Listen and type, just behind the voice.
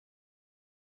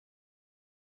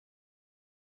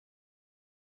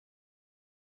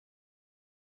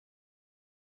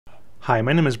Hi,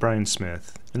 my name is Brian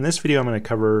Smith. In this video I'm going to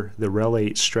cover the RHEL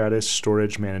 8 Stratis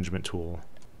storage management tool.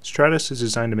 Stratis is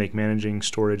designed to make managing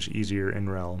storage easier in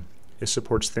RHEL. It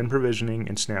supports thin provisioning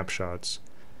and snapshots.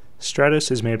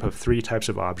 Stratis is made up of three types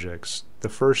of objects. The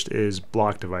first is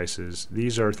block devices.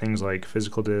 These are things like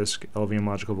physical disk, LVM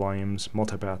logical volumes,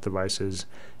 multipath devices,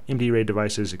 MD RAID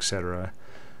devices, etc.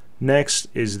 Next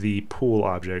is the pool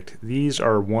object. These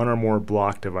are one or more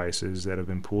block devices that have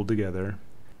been pooled together.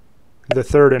 The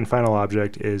third and final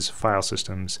object is file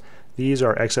systems. These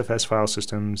are XFS file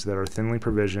systems that are thinly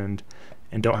provisioned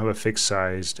and don't have a fixed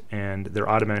size, and they're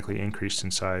automatically increased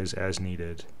in size as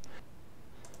needed.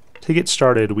 To get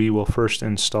started, we will first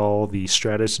install the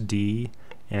Stratis D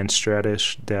and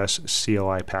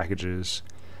Stratis-CLI packages.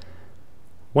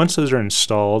 Once those are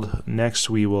installed, next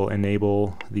we will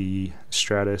enable the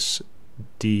Stratis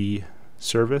D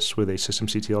service with a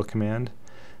systemctl command.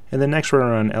 And then next we're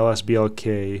going to run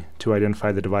lsblk to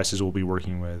identify the devices we'll be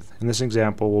working with. In this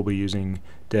example, we'll be using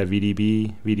dev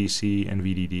VDB, VDC, and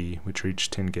VDD, which are each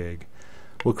 10 gig.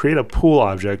 We'll create a pool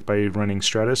object by running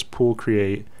Stratis pool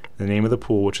create, the name of the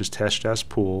pool, which is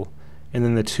test-pool, and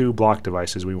then the two block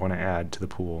devices we want to add to the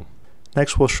pool.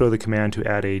 Next, we'll show the command to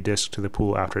add a disk to the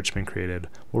pool after it's been created.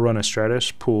 We'll run a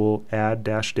Stratis pool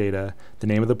add-data, the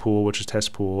name of the pool, which is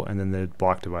test pool, and then the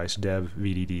block device, dev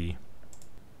VDD.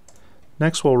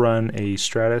 Next we'll run a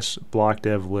Stratis block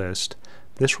dev list.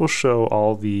 This will show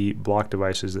all the block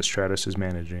devices that Stratis is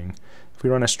managing. If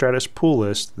we run a Stratis pool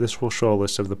list, this will show a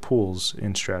list of the pools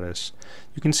in Stratis.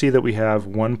 You can see that we have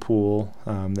one pool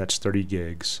that's 30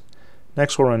 gigs.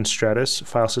 Next we'll run Stratis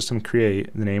file system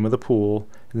create, the name of the pool,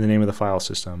 and the name of the file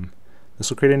system. This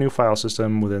will create a new file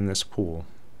system within this pool.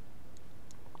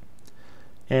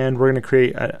 And we're going to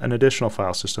create an additional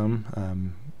file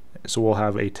system. So we'll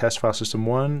have a test file system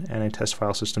 1 and a test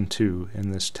file system 2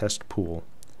 in this test pool.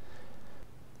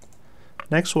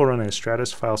 Next we'll run a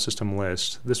Stratis file system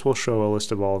list. This will show a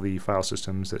list of all the file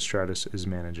systems that Stratis is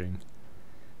managing.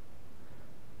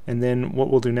 And then what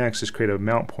we'll do next is create a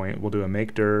mount point. We'll do a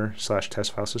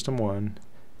makedir/test file system 1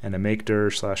 and a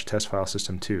makedir/test file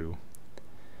system 2.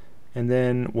 And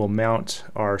then we'll mount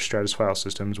our Stratis file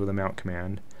systems with a mount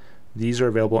command. These are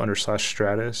available under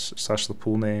 /Stratis, /the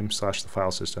pool name, /the file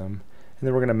system, and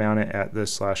then we're going to mount it at the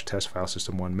 /test file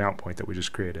system 1 mount point that we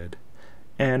just created.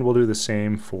 And we'll do the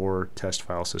same for test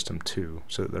file system 2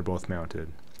 so that they're both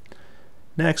mounted.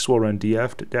 Next we'll run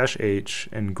df-h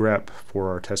and grep for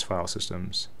our test file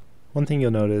systems. One thing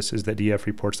you'll notice is that df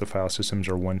reports the file systems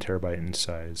are 1 terabyte in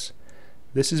size.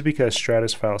 This is because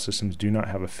Stratis file systems do not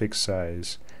have a fixed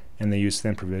size and they use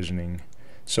thin provisioning.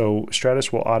 So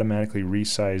Stratis will automatically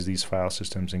resize these file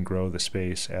systems and grow the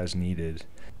space as needed.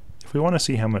 If we want to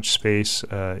see how much space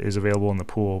is available in the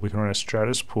pool, we can run a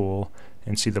Stratis pool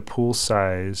and see the pool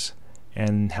size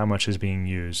and how much is being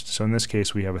used. So in this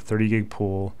case we have a 30 gig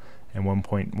pool and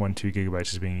 1.12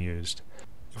 gigabytes is being used.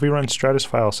 If we run Stratis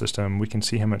file system, we can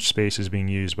see how much space is being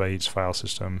used by each file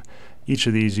system. Each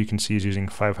of these you can see is using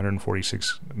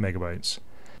 546 megabytes.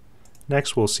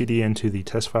 Next we'll cd into the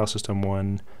test file system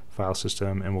 1 file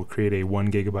system and we'll create a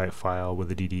 1 gigabyte file with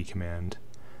a dd command.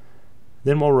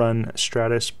 Then we'll run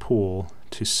Stratis pool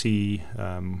to see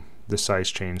the size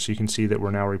change. So you can see that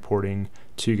we're now reporting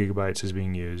 2 gigabytes is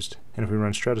being used. And if we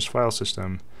run Stratis file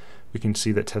system, we can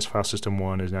see that test file system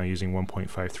 1 is now using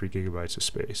 1.53 gigabytes of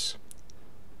space.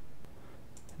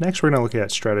 Next we're going to look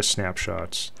at Stratis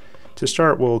snapshots. To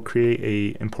start, we'll create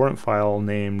a important file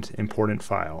named important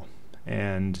file,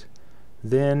 and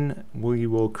then we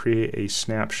will create a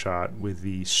snapshot with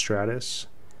the Stratis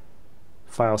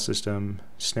file system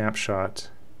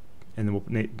snapshot, and then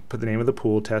we'll put the name of the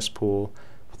pool, test pool,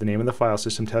 put the name of the file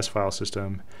system, test file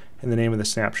system, and the name of the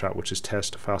snapshot, which is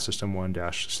test file system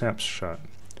 1-snapshot.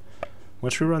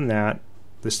 Once we run that,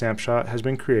 the snapshot has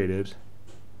been created,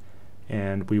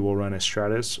 and we will run a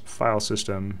Stratis file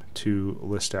system to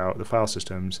list out the file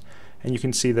systems, and you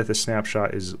can see that the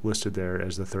snapshot is listed there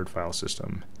as the third file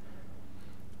system.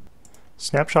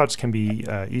 Snapshots can be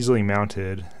easily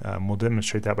mounted. We'll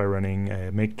demonstrate that by running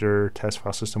a makedir test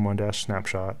file system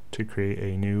 1-snapshot to create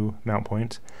a new mount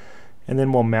point, and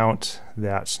then we'll mount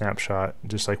that snapshot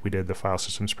just like we did the file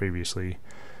systems previously.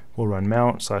 We'll run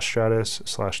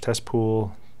mount/Stratis/test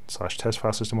pool /test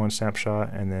file system 1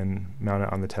 snapshot and then mount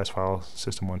it on the test file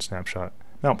system 1 snapshot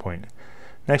mount point.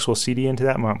 Next we'll cd into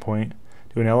that mount point,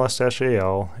 do an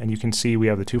ls-al, and you can see we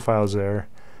have the two files there.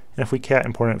 And if we cat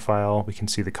important file, we can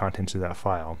see the contents of that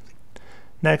file.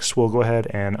 Next, we'll go ahead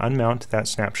and unmount that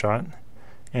snapshot,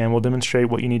 and we'll demonstrate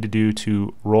what you need to do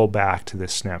to roll back to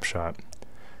this snapshot.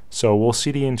 So we'll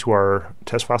cd into our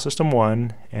test file system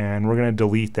 1, and we're going to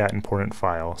delete that important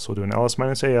file. So we'll do an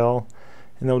ls-al,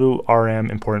 and then we'll do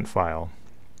rm important file,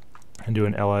 and do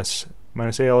an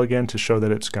ls-al again to show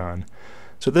that it's gone.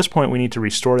 So at this point we need to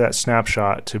restore that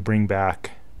snapshot to bring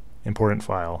back important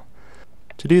file.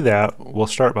 To do that, we'll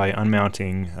start by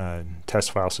unmounting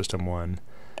test file system 1,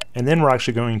 and then we're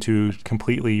actually going to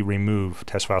completely remove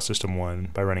test file system 1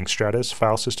 by running Stratis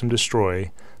file system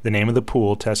destroy, the name of the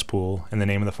pool, test pool, and the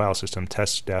name of the file system,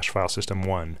 test-file system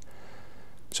 1.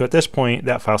 So at this point,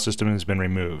 that file system has been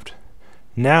removed.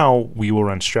 Now we will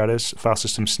run Stratis file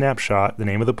system snapshot, the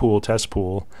name of the pool, test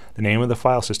pool, the name of the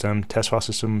file system, test file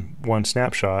system 1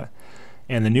 snapshot,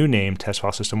 and the new name, test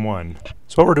file system 1.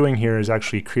 So what we're doing here is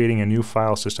actually creating a new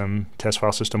file system, test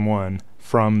file system 1,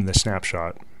 from the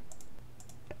snapshot.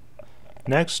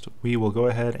 Next, we will go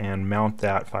ahead and mount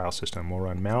that file system. We'll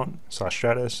run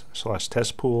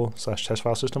mount/stratis/testpool/test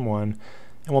file system 1, and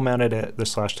we'll mount it at the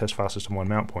 /test file system 1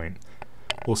 mount point.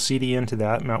 We'll cd into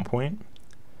that mount point,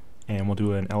 and we'll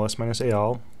do an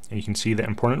ls-al, and you can see the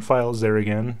important file is there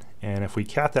again, and if we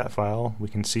cat that file, we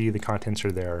can see the contents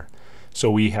are there. So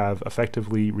we have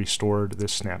effectively restored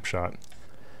this snapshot.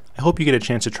 I hope you get a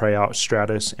chance to try out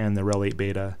Stratis and the RHEL 8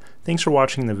 beta. Thanks for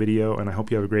watching the video, and I hope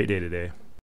you have a great day today.